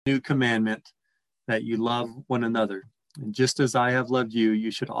new commandment, that you love one another. And just as I have loved you,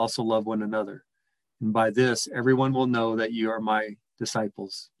 you should also love one another. And by this, everyone will know that you are my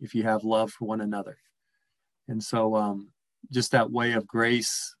disciples, if you have love for one another. And so just that way of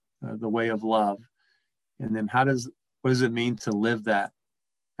grace, the way of love. And then what does it mean to live that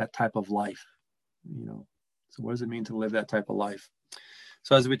type of life? So what does it mean to live that type of life?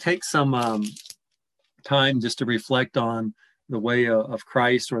 So as we take some time just to reflect on the way of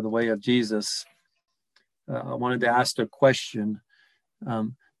Christ or the way of Jesus, I wanted to ask a question.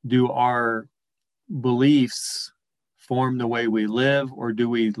 Do our beliefs form the way we live, or do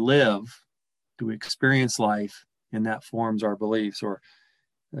we experience life and that forms our beliefs? Or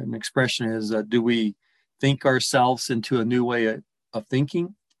an expression is, do we think ourselves into a new way of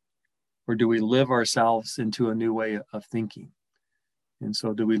thinking, or do we live ourselves into a new way of thinking? And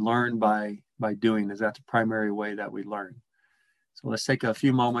so do we learn by doing? Is that the primary way that we learn? So let's take a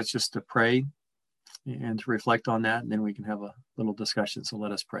few moments just to pray and to reflect on that, and then we can have a little discussion. So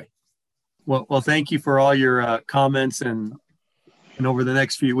let us pray. Well, thank you for all your comments, and over the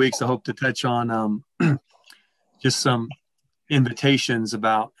next few weeks, I hope to touch on just some invitations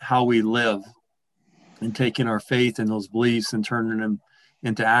about how we live and taking our faith and those beliefs and turning them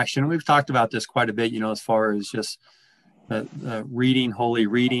into action. We've talked about this quite a bit, as far as just reading, holy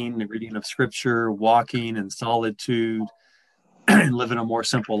reading, the reading of scripture, walking in solitude, and living a more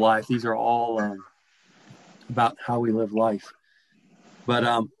simple life. These are all about how we live life. But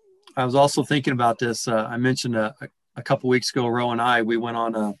I was also thinking about this. I mentioned a couple weeks ago, Ro and I, we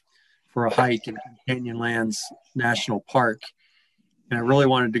went for a hike in Canyonlands National Park. And I really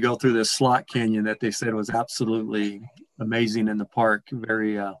wanted to go through this slot canyon that they said was absolutely amazing in the park.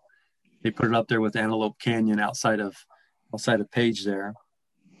 They put it up there with Antelope Canyon outside of Page there.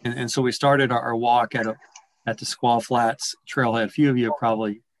 And so we started our walk at the Squaw Flats Trailhead. A few of you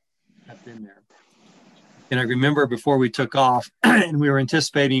probably have been there. And I remember before we took off, and we were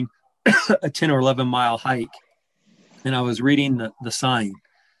anticipating a 10 or 11 mile hike. And I was reading the sign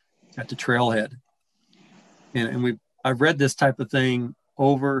at the trailhead. And I've read this type of thing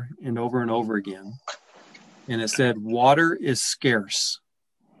over and over and over again. And it said, water is scarce.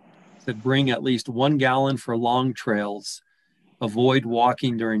 It said, bring at least 1 gallon for long trails. Avoid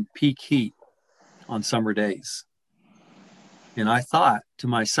walking during peak heat on summer days. And I thought to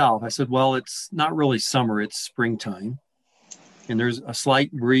myself, I said, well, it's not really summer, it's springtime. And there's a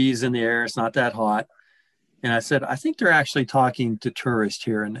slight breeze in the air. It's not that hot. And I said, I think they're actually talking to tourists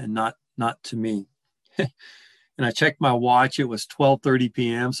here and not to me. And I checked my watch. It was 12:30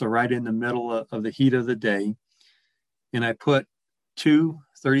 p.m., so right in the middle of the heat of the day. And I put 2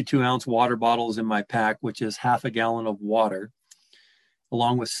 32-ounce water bottles in my pack, which is half a gallon of water,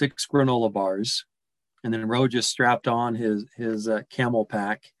 along with 6 granola bars. And then Ro just strapped on his camel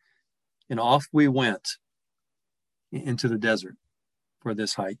pack, and off we went into the desert for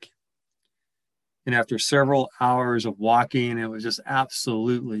this hike. And after several hours of walking, it was just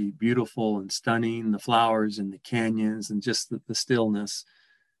absolutely beautiful and stunning, the flowers and the canyons and just the stillness.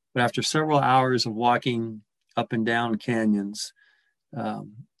 But after several hours of walking up and down canyons,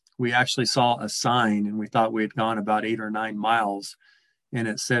 we actually saw a sign, and we thought we had gone about 8 or 9 miles. And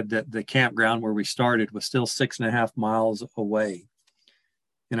it said that the campground where we started was still 6.5 miles away.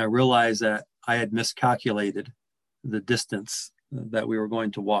 And I realized that I had miscalculated the distance that we were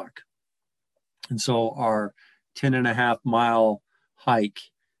going to walk. And so our 10.5 mile hike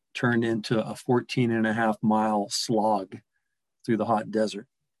turned into a 14.5 mile slog through the hot desert.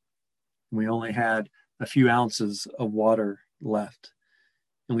 We only had a few ounces of water left.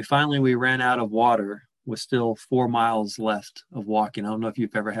 And we ran out of water with still 4 miles left of walking. I don't know if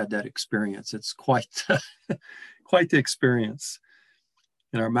you've ever had that experience. It's quite the experience.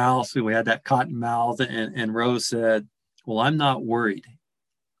 In our mouths, we had that cotton mouth, and Rose said, well, I'm not worried.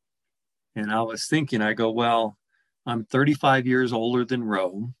 And I was thinking, I go, well, I'm 35 years older than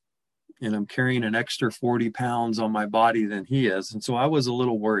Ro, and I'm carrying an extra 40 pounds on my body than he is. And so I was a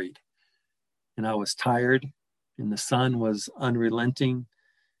little worried. And I was tired, and the sun was unrelenting.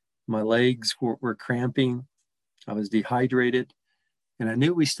 My legs were cramping. I was dehydrated. And I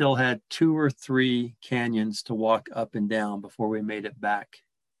knew we still had 2 or 3 canyons to walk up and down before we made it back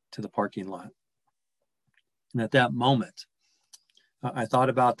to the parking lot. And at that moment, I thought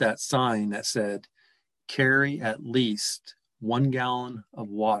about that sign that said, carry at least 1 gallon of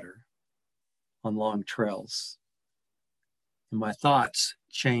water on long trails. And my thoughts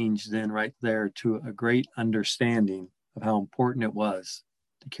changed then right there to a great understanding of how important it was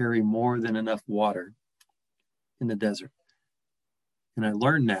to carry more than enough water in the desert. And I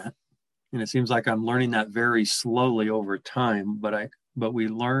learned that, and it seems like I'm learning that very slowly over time, but but we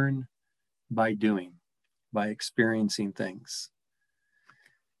learn by doing, by experiencing things.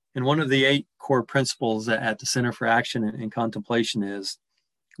 And one of the 8 core principles at the Center for Action and Contemplation is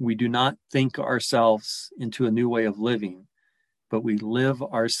we do not think ourselves into a new way of living, but we live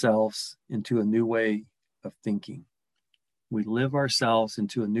ourselves into a new way of thinking. We live ourselves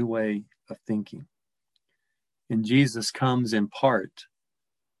into a new way of thinking. And Jesus comes in part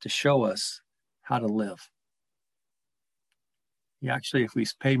to show us how to live. He actually, if we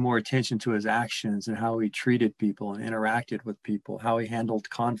pay more attention to his actions and how he treated people and interacted with people, how he handled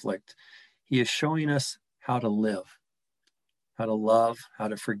conflict, he is showing us how to live, how to love, how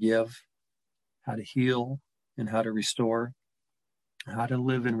to forgive, how to heal, and how to restore, how to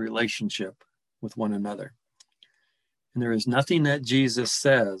live in relationship with one another. And there is nothing that Jesus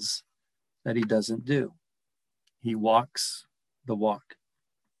says that he doesn't do. He walks the walk.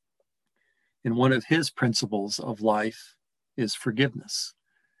 And one of his principles of life is forgiveness.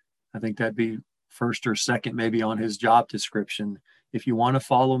 I think that'd be first or second, maybe on his job description. If you want to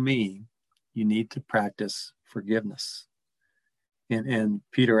follow me, you need to practice forgiveness. And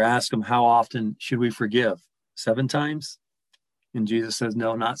Peter asked him, how often should we forgive? 7 times? And Jesus says,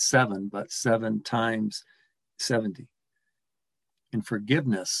 no, not 7, but 7 times 70. And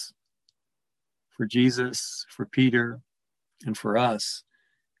forgiveness for Jesus, for Peter, and for us,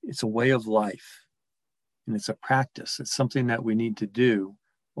 it's a way of life. And it's a practice. It's something that we need to do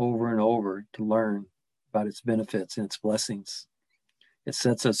over and over to learn about its benefits and its blessings. It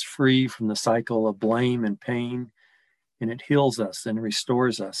sets us free from the cycle of blame and pain, and it heals us and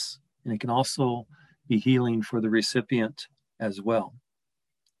restores us. And it can also be healing for the recipient as well.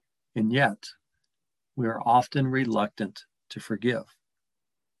 And yet, we are often reluctant to forgive.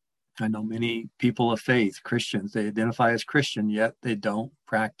 I know many people of faith, Christians, they identify as Christian, yet they don't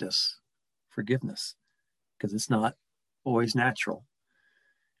practice forgiveness because it's not always natural.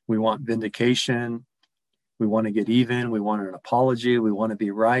 We want vindication. We want to get even. We want an apology. We want to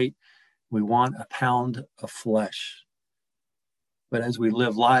be right. We want a pound of flesh. But as we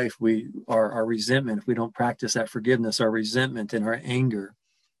live life, our resentment, if we don't practice that forgiveness, our resentment and our anger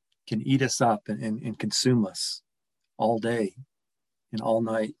can eat us up and consume us all day and all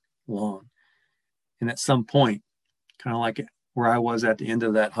night long. And at some point, kind of like where I was at the end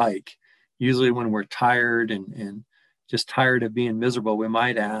of that hike, usually when we're tired and just tired of being miserable, we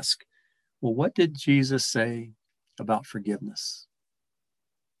might ask, well, what did Jesus say about forgiveness?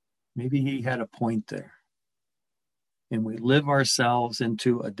 Maybe he had a point there. And we live ourselves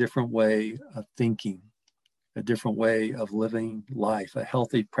into a different way of thinking, a different way of living life, a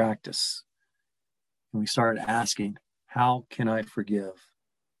healthy practice. And we start asking, how can I forgive?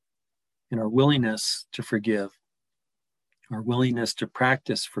 And our willingness to forgive, our willingness to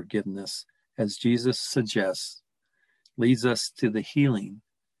practice forgiveness, as Jesus suggests, leads us to the healing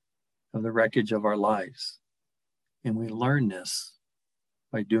of the wreckage of our lives. And we learn this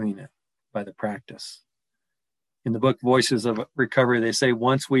by doing it, by the practice. In the book Voices of Recovery, they say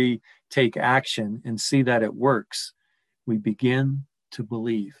once we take action and see that it works, we begin to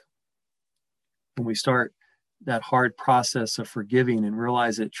believe. When we start that hard process of forgiving and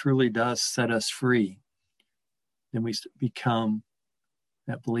realize it truly does set us free, then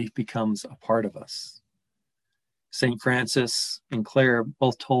that belief becomes a part of us. St. Francis and Clare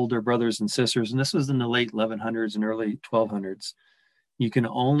both told their brothers and sisters, and this was in the late 1100s and early 1200s, you can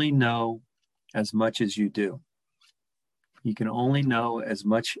only know as much as you do. You can only know as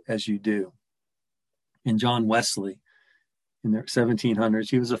much as you do. And John Wesley, in the 1700s,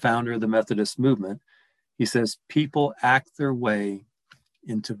 he was a founder of the Methodist movement. He says, people act their way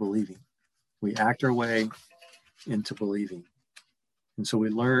into believing. We act our way into believing. And so we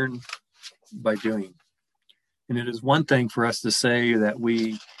learn by doing. And it is one thing for us to say that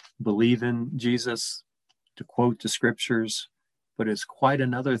we believe in Jesus, to quote the scriptures, but it's quite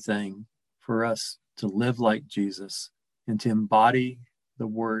another thing for us to live like Jesus and to embody the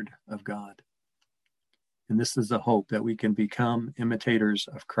word of God. And this is the hope that we can become imitators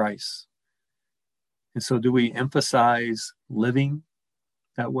of Christ. And so do we emphasize living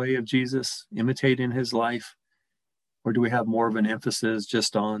that way of Jesus, imitating his life, or do we have more of an emphasis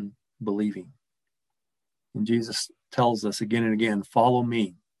just on believing? And Jesus tells us again and again, follow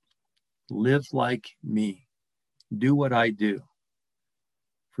me, live like me, do what I do.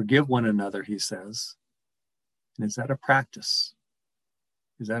 Forgive one another, he says. And is that a practice?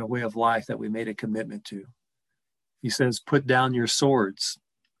 Is that a way of life that we made a commitment to? He says, put down your swords.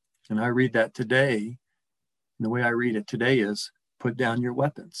 And I read that today, and the way I read it today is, put down your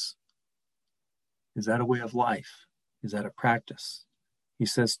weapons. Is that a way of life? Is that a practice? He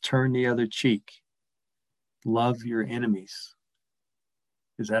says, turn the other cheek. Love your enemies.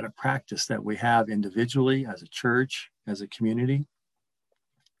 Is that a practice that we have individually, as a church, as a community?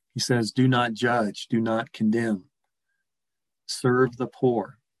 He says, do not judge, do not condemn, serve the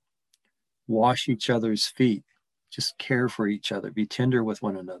poor, wash each other's feet, just care for each other, be tender with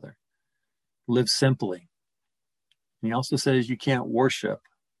one another, live simply. And he also says you can't worship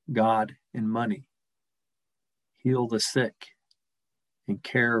God in money. Heal the sick and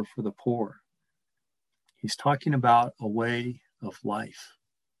care for the poor. He's talking about a way of life.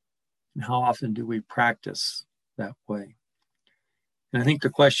 And how often do we practice that way? And I think the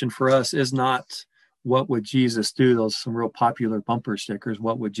question for us is not, what would Jesus do? Those some real popular bumper stickers.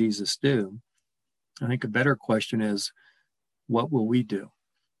 What would Jesus do? I think a better question is, what will we do?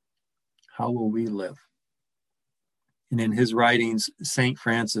 How will we live? And in his writings, St.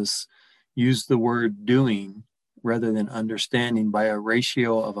 Francis used the word doing rather than understanding by a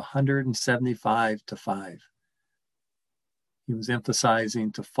ratio of 175 to 5. He was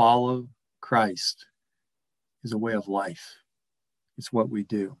emphasizing to follow Christ is a way of life. It's what we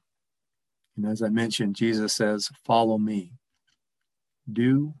do. And as I mentioned, Jesus says, follow me.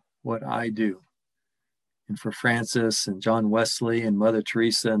 Do what I do. And for Francis and John Wesley and Mother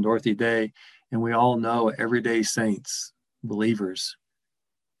Teresa and Dorothy Day, and we all know everyday saints, believers,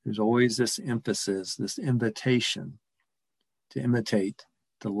 there's always this emphasis, this invitation to imitate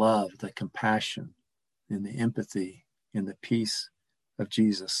the love, the compassion, and the empathy and the peace of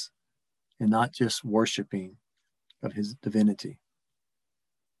Jesus, and not just worshiping of his divinity.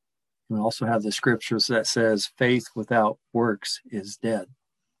 We also have the scriptures that says faith without works is dead.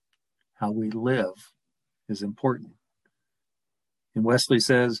 How we live is important. And Wesley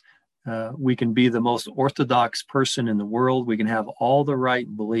says we can be the most orthodox person in the world. We can have all the right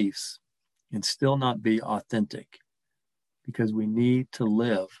beliefs and still not be authentic, because we need to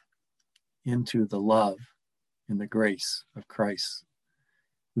live into the love and the grace of Christ.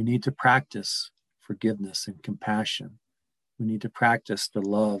 We need to practice forgiveness and compassion. We need to practice the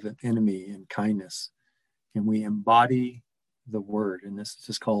love of enemy and kindness. And we embody the word. And this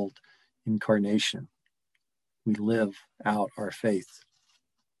is called incarnation. We live out our faith.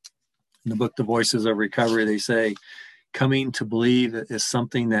 In the book, The Voices of Recovery, they say, coming to believe is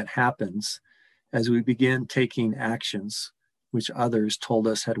something that happens as we begin taking actions which others told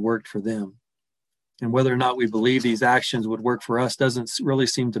us had worked for them. And whether or not we believe these actions would work for us doesn't really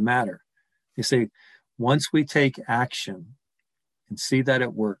seem to matter. They say, once we take action and see that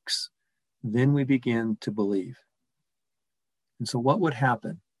it works, then we begin to believe. And so what would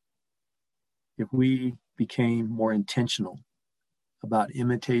happen if we became more intentional about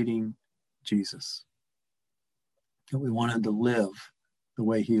imitating Jesus? That we wanted to live the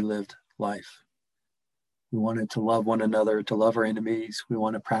way he lived life. We wanted to love one another, to love our enemies. We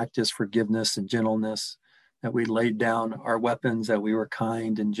want to practice forgiveness and gentleness, that we laid down our weapons, that we were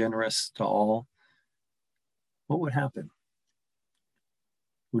kind and generous to all. What would happen?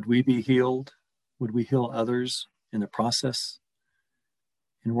 Would we be healed? Would we heal others in the process?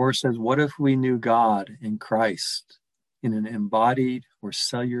 And Rohr says, what if we knew God in Christ in an embodied or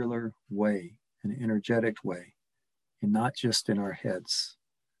cellular way, an energetic way, and not just in our heads?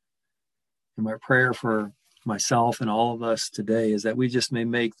 And my prayer for myself and all of us today is that we just may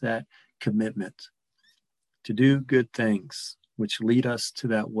make that commitment to do good things which lead us to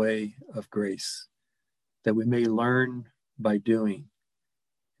that way of grace, that we may learn by doing,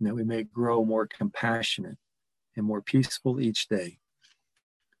 and that we may grow more compassionate and more peaceful each day,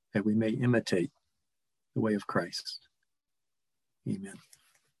 that we may imitate the way of Christ. Amen.